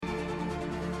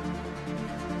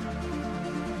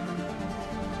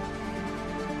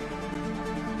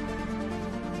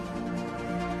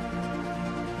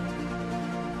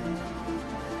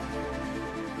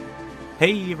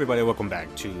Hey everybody, welcome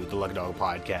back to the Lucky Dog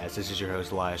Podcast. This is your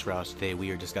host Elias Rouse. Today we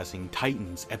are discussing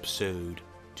Titans Episode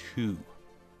 2,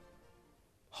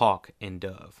 Hawk and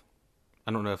Dove.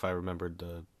 I don't know if I remembered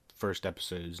the first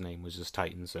episode's name was just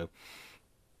Titans, so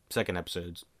second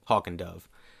episode's Hawk and Dove.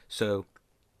 So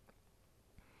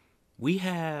we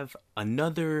have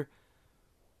another,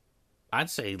 I'd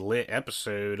say, lit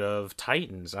episode of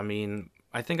Titans.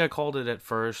 I think I called it at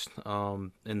first,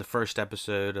 in the first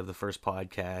episode of the first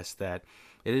podcast, that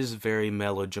it is very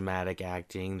melodramatic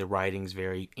acting. The writing's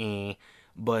very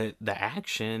but the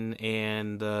action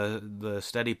and the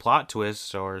steady plot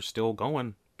twists are still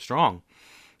going strong.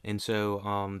 And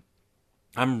so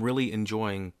I'm really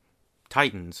enjoying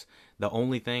Titans. The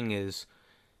only thing is,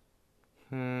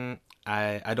 I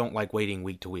don't like waiting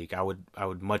week to week. I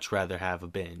would much rather have a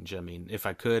binge. I mean, if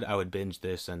I could, I would binge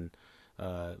this in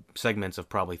segments of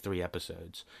probably 3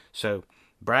 episodes. So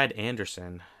Brad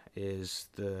Anderson is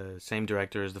the same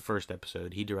director as the first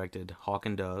episode. He directed Hawk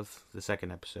and Dove, the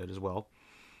second episode as well.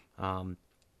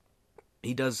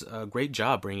 He does a great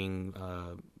job bringing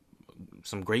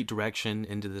some great direction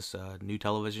into this new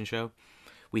television show.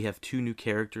 We have 2 new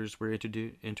characters we're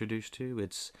introduced to.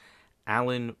 It's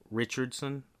Alan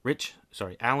Richardson.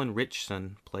 Alan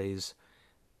Richson plays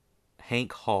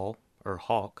Hank Hall, or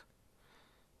Hawk.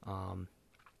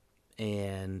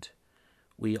 And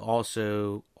we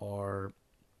also are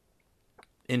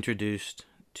introduced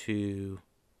to,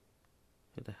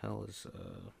 who the hell is,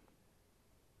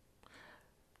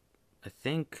 I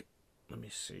think, let me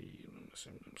see.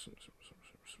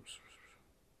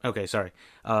 Okay, sorry.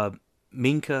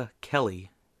 Minka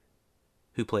Kelly,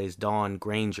 who plays Dawn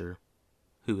Granger,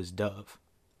 who is Dove.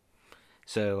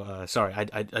 So, sorry,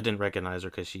 I didn't recognize her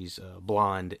because she's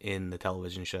blonde in the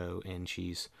television show, and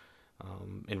she's,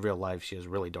 in real life, she has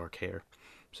really dark hair.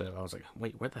 So I was like,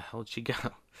 wait, where the hell did she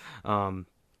go?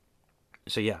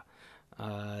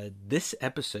 This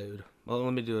episode, well,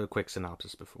 let me do a quick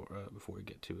synopsis before we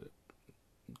get to it,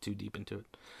 too deep into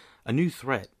it. A new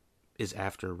threat is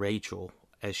after Rachel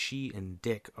as she and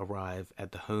Dick arrive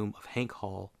at the home of Hank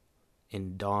Hall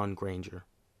and Dawn Granger,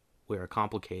 where a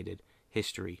complicated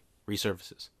history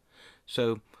resurfaces.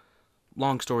 So,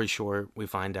 long story short, we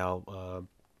find out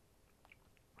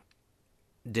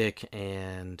Dick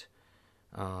and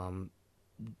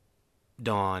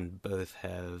Dawn both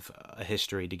have a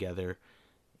history together,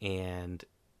 and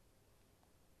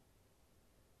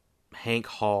Hank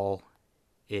Hall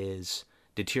is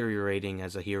deteriorating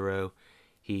as a hero.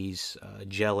 He's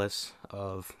jealous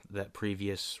of that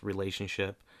previous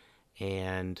relationship,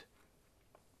 and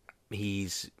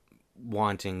he's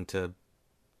wanting to.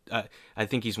 I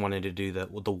think he's wanting to do the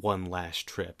one last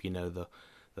trip. You know,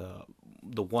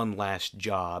 the one last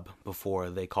job before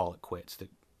they call it quits.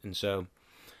 And so,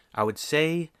 I would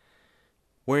say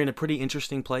we're in a pretty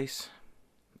interesting place,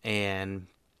 and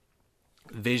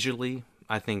visually,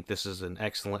 I think this is an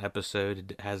excellent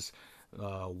episode. It has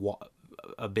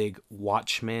a big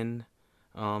Watchmen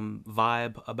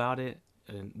vibe about it,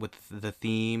 and with the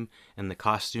theme and the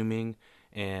costuming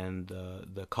and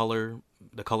the color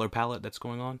palette that's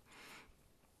going on.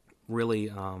 Really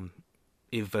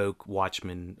evoke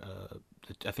Watchmen.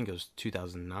 I think it was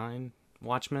 2009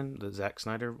 Watchmen, the Zack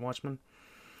Snyder Watchmen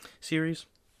series.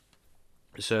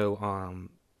 So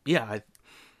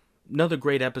another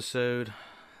great episode.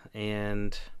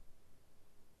 And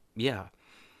yeah,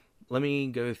 let me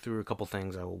go through a couple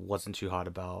things I wasn't too hot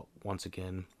about. Once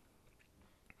again,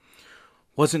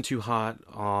 wasn't too hot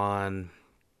on.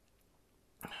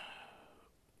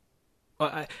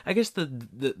 I guess the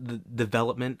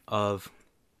development of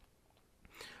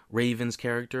Raven's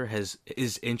character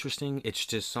is interesting. It's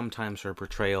just sometimes her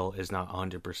portrayal is not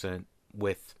 100%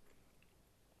 with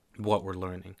what we're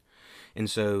learning.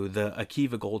 And so the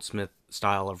Akiva Goldsmith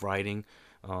style of writing,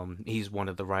 he's one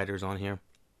of the writers on here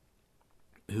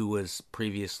who was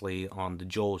previously on the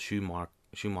Joel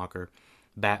Schumacher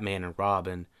Batman and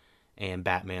Robin and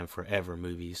Batman Forever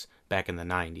movies back in the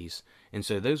 90s. And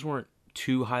so those weren't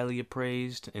too highly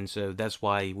appraised, and so that's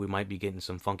why we might be getting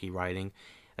some funky writing.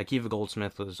 Akiva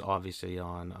Goldsmith was obviously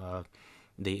on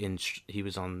he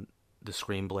was on the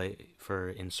screenplay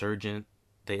for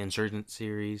the Insurgent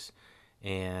series,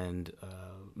 and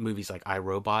movies like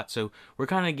iRobot. So we're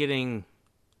kind of getting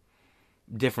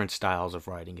different styles of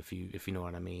writing, if you know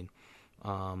what I mean.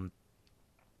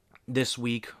 This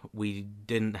week we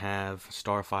didn't have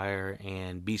Starfire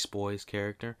and Beast Boy's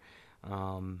character,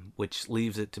 which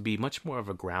leaves it to be much more of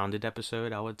a grounded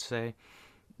episode, I would say.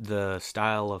 The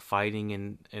style of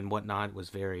fighting and whatnot was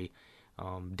very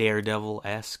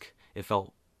Daredevil-esque. It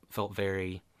felt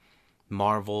very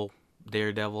Marvel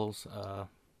Daredevils,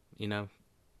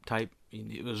 type.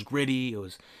 It was gritty, it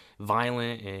was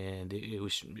violent, and it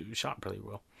was shot pretty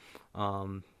well.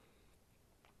 Um,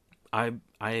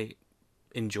 I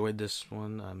enjoyed this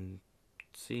one.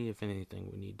 See if anything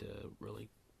we need to really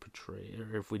portray,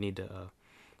 or if we need to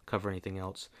cover anything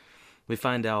else. We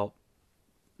find out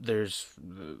there's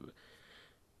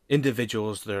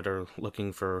individuals that are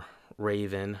looking for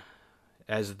Raven,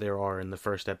 as there are in the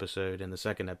first episode. In the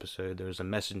second episode, there's a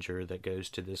messenger that goes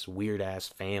to this weird ass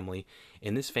family,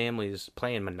 and this family is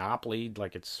playing Monopoly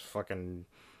like it's fucking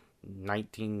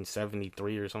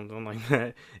 1973 or something like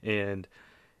that, and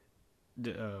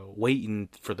waiting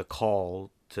for the call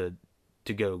to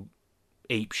go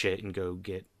ape shit and go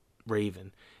get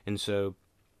Raven. And so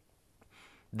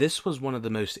this was one of the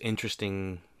most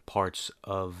interesting parts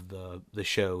of the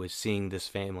show, is seeing this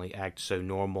family act so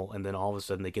normal, and then all of a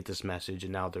sudden they get this message,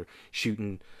 and now they're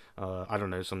shooting I don't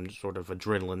know, some sort of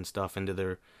adrenaline stuff into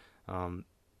their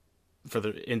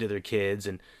into their kids,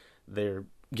 and they're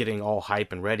getting all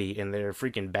hype and ready, and they're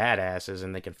freaking badasses,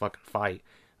 and they can fucking fight.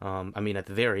 I mean, at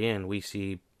the very end, we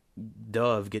see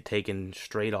Dove get taken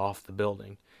straight off the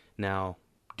building. Now,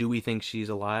 do we think she's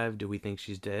alive? Do we think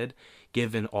she's dead?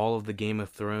 Given all of the Game of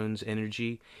Thrones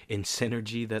energy and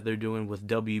synergy that they're doing with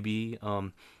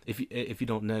WB, if you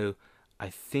don't know, I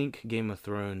think Game of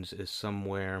Thrones is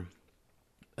somewhere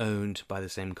owned by the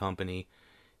same company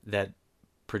that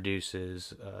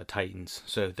produces Titans.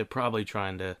 So they're probably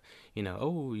trying to,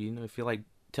 if you like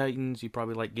Titans, you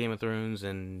probably like Game of Thrones,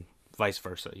 and vice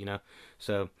versa,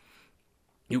 So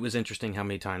it was interesting how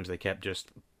many times they kept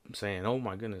just saying, "Oh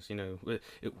my goodness,"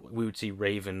 we would see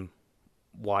Raven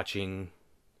watching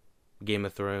Game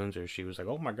of Thrones, or she was like,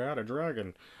 "Oh my god, a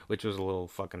dragon," which was a little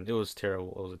fucking. It was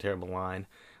terrible. It was a terrible line.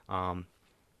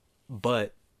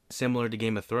 But similar to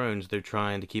Game of Thrones, they're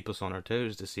trying to keep us on our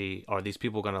toes to see, are these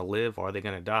people going to live? Or are they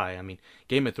going to die? I mean,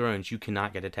 Game of Thrones, you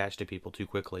cannot get attached to people too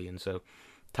quickly, and so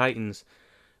Titans,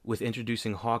 with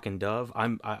introducing Hawk and Dove,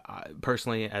 I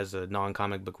personally, as a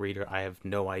non-comic book reader, I have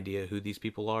no idea who these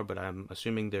people are, but I'm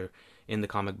assuming they're in the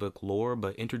comic book lore.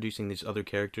 But introducing these other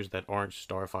characters that aren't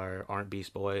Starfire, aren't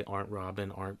Beast Boy, aren't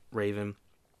Robin, aren't Raven,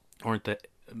 aren't the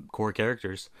core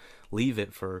characters, leave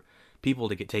it for people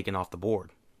to get taken off the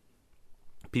board.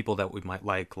 People that we might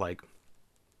like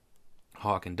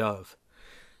Hawk and Dove.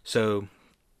 So,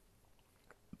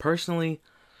 personally,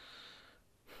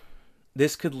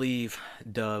 this could leave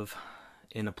Dove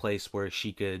in a place where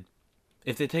she could,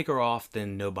 if they take her off,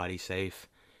 then nobody's safe.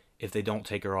 If they don't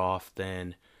take her off,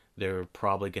 then they're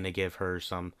probably going to give her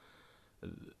some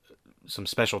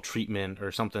special treatment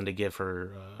or something to give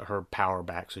her her power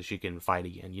back so she can fight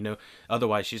again.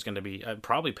 Otherwise she's going to be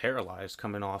probably paralyzed,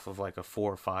 coming off of like a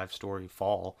 4 or 5 story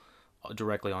fall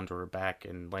directly onto her back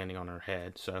and landing on her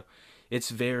head. So it's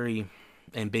very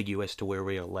ambiguous to where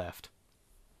we are left.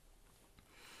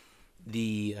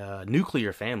 The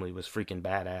nuclear family was freaking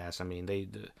badass. I mean,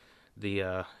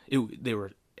 they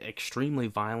were extremely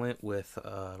violent with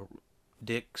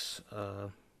Dick's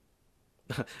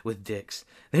with Dick's.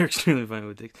 They're extremely violent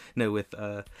with Dick's. No, with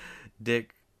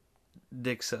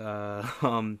Dick's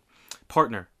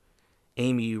partner,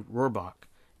 Amy Rohrbach,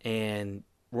 and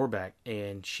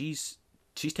she's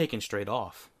taken straight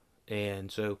off,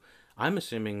 and so I'm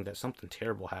assuming that something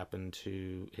terrible happened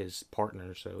to his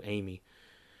partner, so Amy.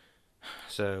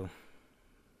 So,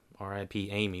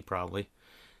 R.I.P. Amy, probably.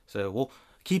 So we'll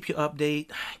keep you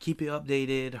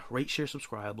updated. Rate, share,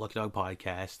 subscribe. Lucky Dog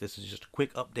Podcast. This is just a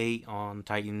quick update on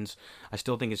Titans. I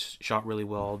still think it's shot really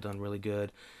well, done really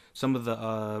good. Some of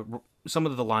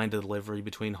the line delivery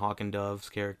between Hawk and Dove's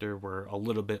character were a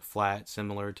little bit flat,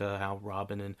 similar to how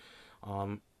Robin and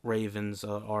Raven's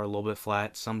are a little bit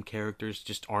flat. Some characters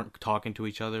just aren't talking to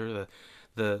each other.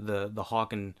 The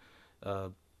Hawk and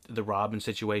the Robin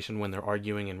situation, when they're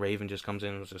arguing and Raven just comes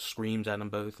in and just screams at them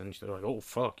both, and they're like, "Oh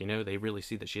fuck," they really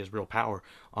see that she has real power.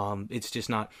 It's just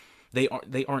not. They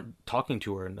aren't talking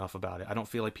to her enough about it. I don't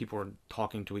feel like people are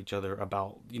talking to each other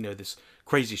about this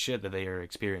crazy shit that they are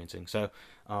experiencing. So,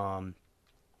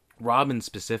 Robin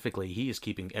specifically, he is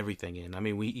keeping everything in. I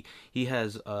mean, he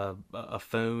has a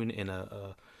phone and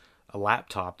a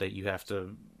laptop that you have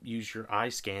to use your eye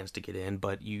scans to get in,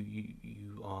 but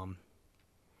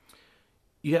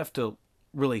you have to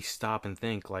really stop and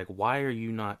think, like, why are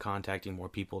you not contacting more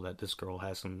people that this girl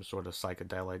has some sort of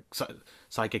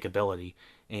psychic ability?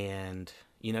 And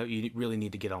you really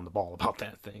need to get on the ball about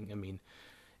that thing. I mean,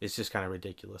 it's just kind of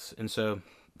ridiculous. And so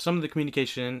some of the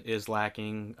communication is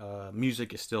lacking.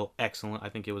 Music is still excellent. I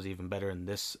think it was even better in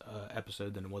this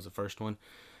episode than it was the first one.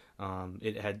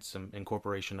 It had some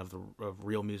incorporation of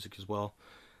real music as well.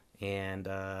 And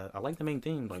I like the main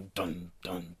theme, like dun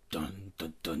dun dun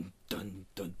dun dun dun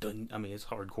dun dun. I mean, it's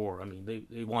hardcore. I mean,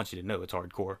 they want you to know it's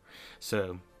hardcore.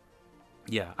 So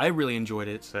yeah, I really enjoyed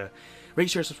it. So rate,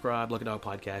 share, subscribe, Lucky Dog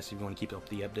Podcast if you want to keep up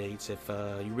the updates. If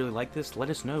you really like this, let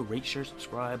us know. Rate, share,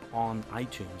 subscribe on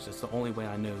iTunes. That's the only way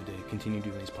I know to continue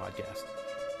doing these podcasts.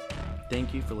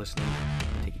 Thank you for listening.